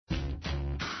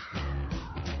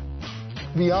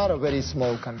we are a very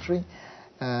small country.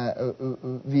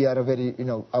 We are a very,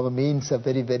 our means are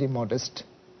very, very modest.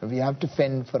 We have to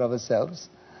fend for ourselves.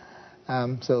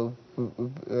 And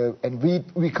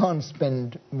we can't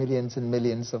spend millions and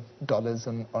millions of dollars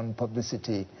on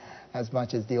publicity as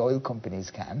much as the oil companies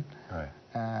can. Right.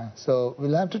 So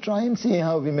we'll have to try and see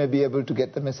how we may be able to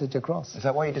get the message across. Is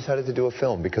that why you decided to do a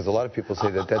film? Because a lot of people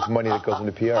say that that's money that goes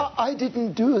into PR. I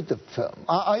didn't do the film.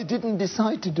 I didn't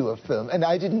decide to do a film, and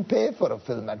I didn't pay for a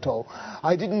film at all.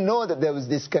 I didn't know that there was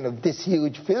this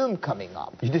huge film coming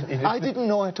up. You didn't? I didn't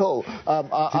know at all.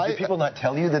 Did people not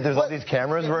tell you that there's all these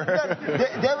cameras?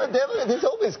 There's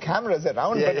always cameras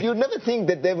around, but you'd never think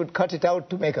that they would cut it out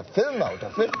to make a film out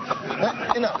of it.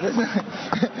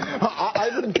 I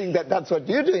wouldn't think that that's what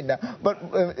you're doing now. But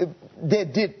they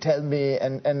did tell me,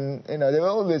 and there were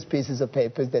always pieces of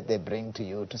papers that they bring to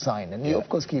you to sign, and you of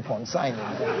course keep on signing.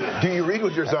 Do you read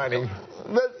what you're signing?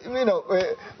 Well,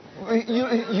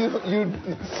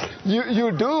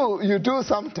 you do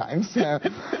sometimes,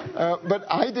 but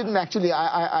I didn't actually.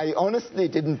 I honestly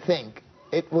didn't think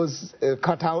it was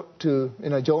cut out to.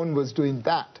 Joan was doing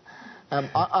that. He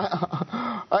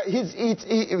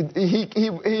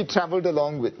travelled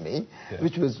along with me,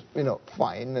 which was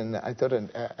fine, and I thought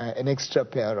an extra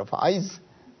pair of eyes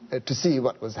to see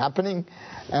what was happening,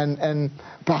 and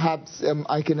perhaps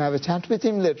I can have a chat with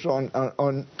him later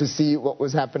on to see what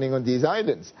was happening on these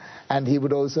islands, and he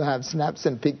would also have snaps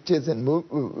and pictures and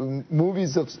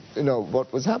movies of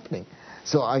what was happening,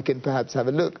 so I can perhaps have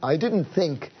a look. I didn't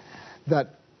think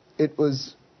that it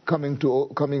was coming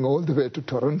all the way to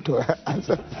Toronto as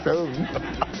a film.